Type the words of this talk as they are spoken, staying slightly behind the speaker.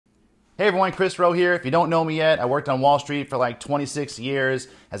Hey everyone, Chris Rowe here. If you don't know me yet, I worked on Wall Street for like 26 years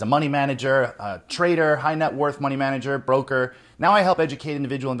as a money manager, a trader, high net worth money manager, broker. Now I help educate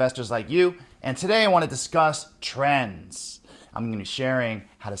individual investors like you. And today I want to discuss trends. I'm going to be sharing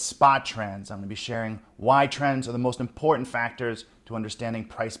how to spot trends. I'm going to be sharing why trends are the most important factors to understanding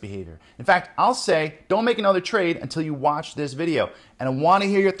price behavior. In fact, I'll say don't make another trade until you watch this video. And I want to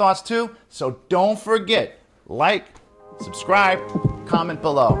hear your thoughts too, so don't forget, like, subscribe, comment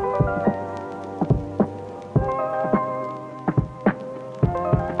below.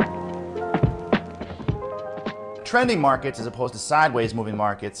 Trending markets as opposed to sideways moving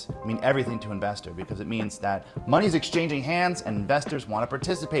markets mean everything to investor because it means that money is exchanging hands and investors want to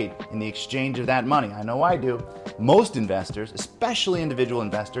participate in the exchange of that money. I know I do. Most investors, especially individual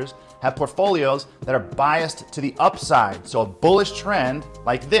investors, have portfolios that are biased to the upside. So a bullish trend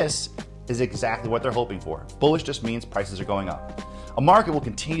like this is exactly what they're hoping for. Bullish just means prices are going up. A market will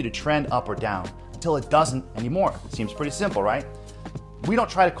continue to trend up or down until it doesn't anymore. It seems pretty simple, right? We don't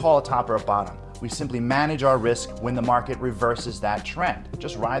try to call a top or a bottom. We simply manage our risk when the market reverses that trend.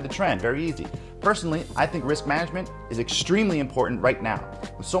 Just ride the trend, very easy. Personally, I think risk management is extremely important right now.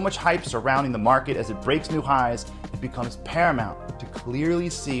 With so much hype surrounding the market as it breaks new highs, it becomes paramount to clearly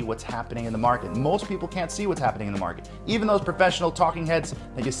see what's happening in the market. Most people can't see what's happening in the market, even those professional talking heads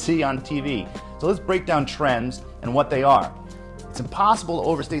that you see on TV. So let's break down trends and what they are. It's impossible to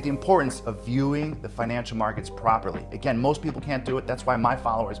overstate the importance of viewing the financial markets properly. Again, most people can't do it. That's why my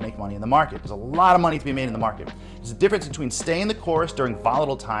followers make money in the market. There's a lot of money to be made in the market. There's a difference between staying the course during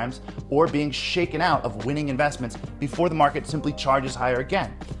volatile times or being shaken out of winning investments before the market simply charges higher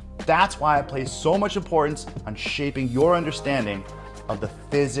again. That's why I place so much importance on shaping your understanding of the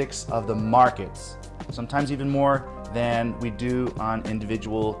physics of the markets, sometimes even more than we do on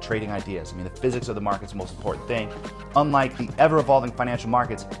individual trading ideas. I mean, the physics of the market is the most important thing. Unlike the ever-evolving financial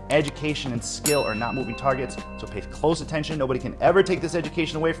markets, education and skill are not moving targets, so pay close attention. Nobody can ever take this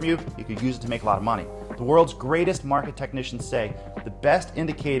education away from you. You could use it to make a lot of money. The world's greatest market technicians say the best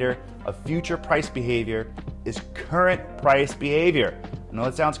indicator of future price behavior is current price behavior. I know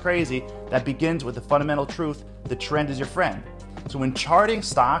that sounds crazy. That begins with the fundamental truth: the trend is your friend. So when charting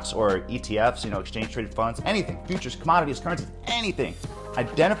stocks or ETFs, exchange traded funds, anything, futures, commodities, currencies, anything,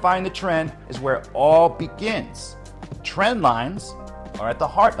 identifying the trend is where it all begins. Trend lines are at the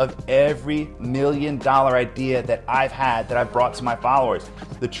heart of every $1 million idea that I've had, that I've brought to my followers.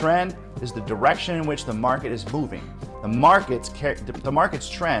 The trend is the direction in which the market is moving. The market's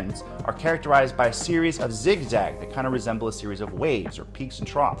trends are characterized by a series of zigzags that kind of resemble a series of waves or peaks and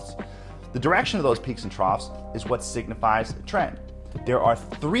troughs. The direction of those peaks and troughs is what signifies a trend. There are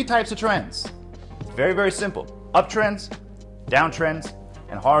three types of trends. It's very, very simple. Uptrends, downtrends,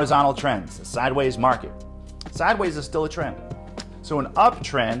 and horizontal trends, a sideways market. Sideways is still a trend. So an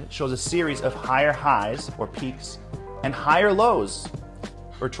uptrend shows a series of higher highs or peaks and higher lows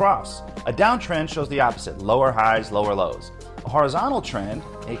or troughs. A downtrend shows the opposite, lower highs, lower lows. A horizontal trend,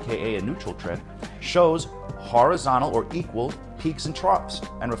 aka a neutral trend, shows horizontal or equal peaks and troughs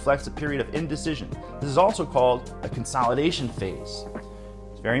and reflects a period of indecision. This is also called a consolidation phase.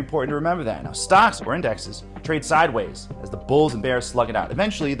 It's very important to remember that. Now, stocks or indexes trade sideways as the bulls and bears slug it out.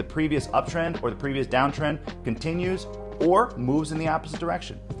 Eventually, the previous uptrend or the previous downtrend continues or moves in the opposite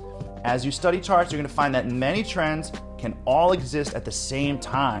direction. As you study charts, you're going to find that many trends can all exist at the same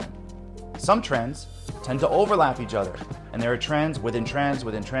time. Some trends tend to overlap each other, and there are trends within trends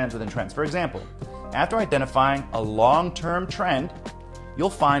within trends within trends. For example, after identifying a long-term trend, you'll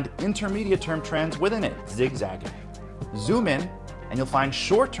find intermediate-term trends within it, zigzagging. Zoom in, and you'll find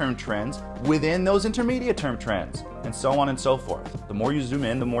short-term trends within those intermediate-term trends, and so on and so forth. The more you zoom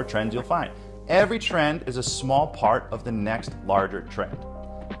in, the more trends you'll find. Every trend is a small part of the next larger trend.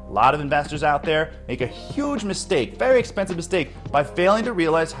 A lot of investors out there make a huge mistake, very expensive mistake, by failing to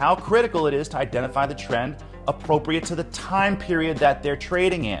realize how critical it is to identify the trend appropriate to the time period that they're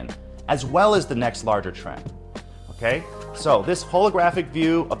trading in, as well as the next larger trend. Okay? So this holographic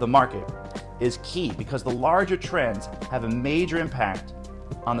view of the market is key because the larger trends have a major impact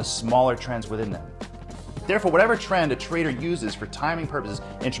on the smaller trends within them. Therefore, whatever trend a trader uses for timing purposes,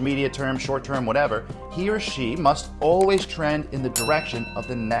 intermediate term, short term, whatever, he or she must always trend in the direction of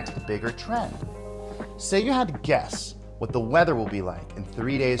the next bigger trend. Say you had to guess what the weather will be like in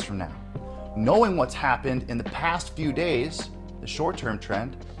 3 days from now. Knowing what's happened in the past few days, the short-term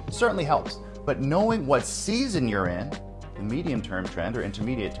trend, certainly helps. But knowing what season you're in, the medium-term trend or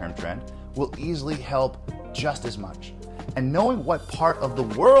intermediate-term trend, will easily help just as much. And knowing what part of the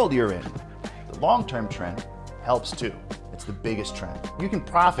world you're in, the long-term trend, helps too. It's the biggest trend. You can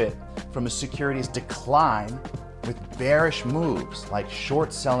profit from a security's decline with bearish moves like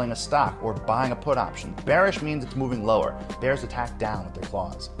short selling a stock or buying a put option. Bearish means it's moving lower. Bears attack down with their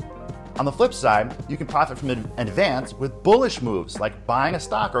claws. On the flip side, you can profit from an advance with bullish moves like buying a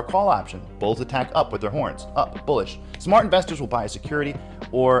stock or a call option. Bulls attack up with their horns, up, bullish. Smart investors will buy a security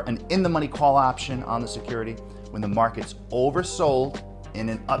or an in-the-money call option on the security when the market's oversold in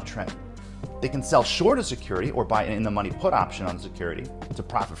an uptrend. They can sell short a security or buy an in-the-money put option on the security to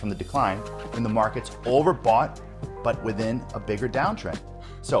profit from the decline when the market's overbought but within a bigger downtrend.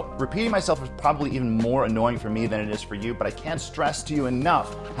 So repeating myself is probably even more annoying for me than it is for you, but I can't stress to you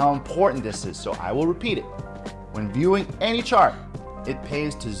enough how important this is, so I will repeat it. When viewing any chart, it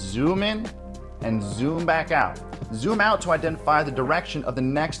pays to zoom in and zoom back out. Zoom out to identify the direction of the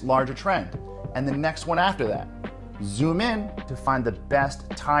next larger trend and the next one after that. Zoom in to find the best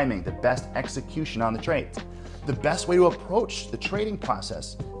timing, the best execution on the trades. The best way to approach the trading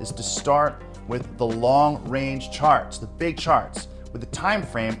process is to start with the long range charts, the big charts, with a time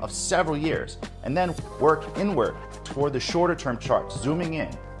frame of several years, and then work inward toward the shorter term charts, zooming in,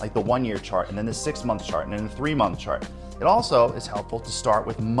 like the 1 year chart, and then the 6 month chart, and then the 3 month chart. It also is helpful to start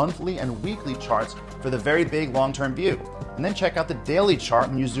with monthly and weekly charts for the very big long-term view, and then check out the daily chart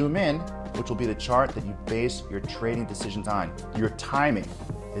when you zoom in, which will be the chart that you base your trading decisions on. Your timing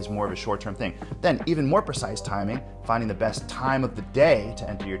is more of a short-term thing. Then even more precise timing, finding the best time of the day to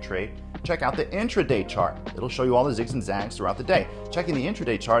enter your trade, check out the intraday chart. It'll show you all the zigs and zags throughout the day. Checking the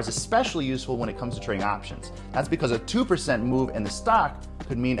intraday chart is especially useful when it comes to trading options. That's because a 2% move in the stock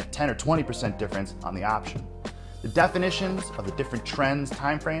could mean a 10 or 20% difference on the option. The definitions of the different trends,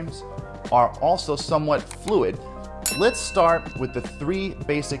 timeframes, are also somewhat fluid. Let's start with the 3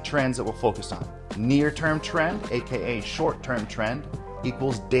 basic trends that we'll focus on. Near-term trend, aka short-term trend,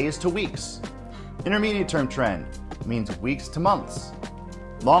 equals days to weeks. Intermediate-term trend means weeks to months.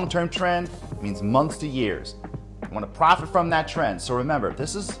 Long-term trend means months to years. You want to profit from that trend. So remember,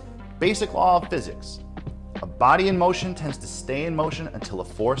 this is basic law of physics. A body in motion tends to stay in motion until a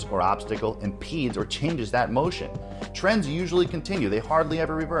force or obstacle impedes or changes that motion. Trends usually continue. They hardly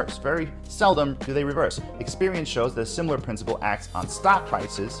ever reverse. Very seldom do they reverse. Experience shows that a similar principle acts on stock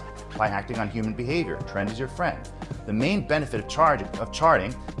prices by acting on human behavior. Trend is your friend. The main benefit of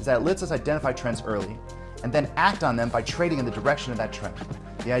charting is that it lets us identify trends early and then act on them by trading in the direction of that trend.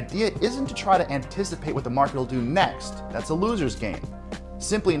 The idea isn't to try to anticipate what the market will do next. That's a loser's game.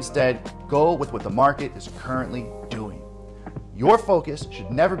 Simply instead, go with what the market is currently doing. Your focus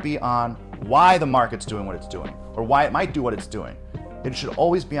should never be on why the market's doing what it's doing or why it might do what it's doing. It should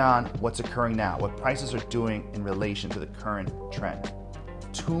always be on what's occurring now, what prices are doing in relation to the current trend.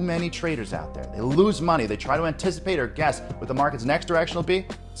 Too many traders out there. They lose money. They try to anticipate or guess what the market's next direction will be.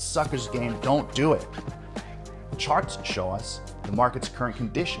 Sucker's game. Don't do it. Charts show us the market's current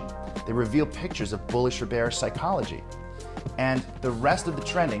condition. They reveal pictures of bullish or bearish psychology and the rest of the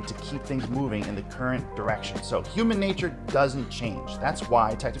trending to keep things moving in the current direction. So human nature doesn't change. That's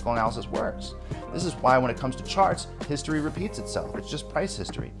why technical analysis works. This is why when it comes to charts, history repeats itself. It's just price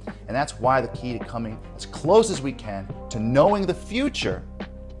history. And that's why the key to coming as close as we can to knowing the future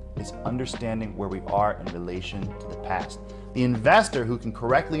is understanding where we are in relation to the past. The investor who can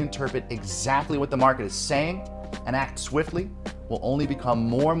correctly interpret exactly what the market is saying and act swiftly will only become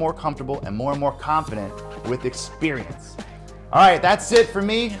more and more comfortable and more confident with experience. All right, that's it for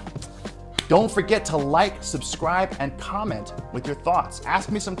me. Don't forget to like, subscribe, and comment with your thoughts.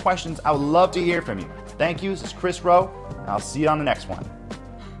 Ask me some questions. I would love to hear from you. Thank you. This is Chris Rowe, and I'll see you on the next one.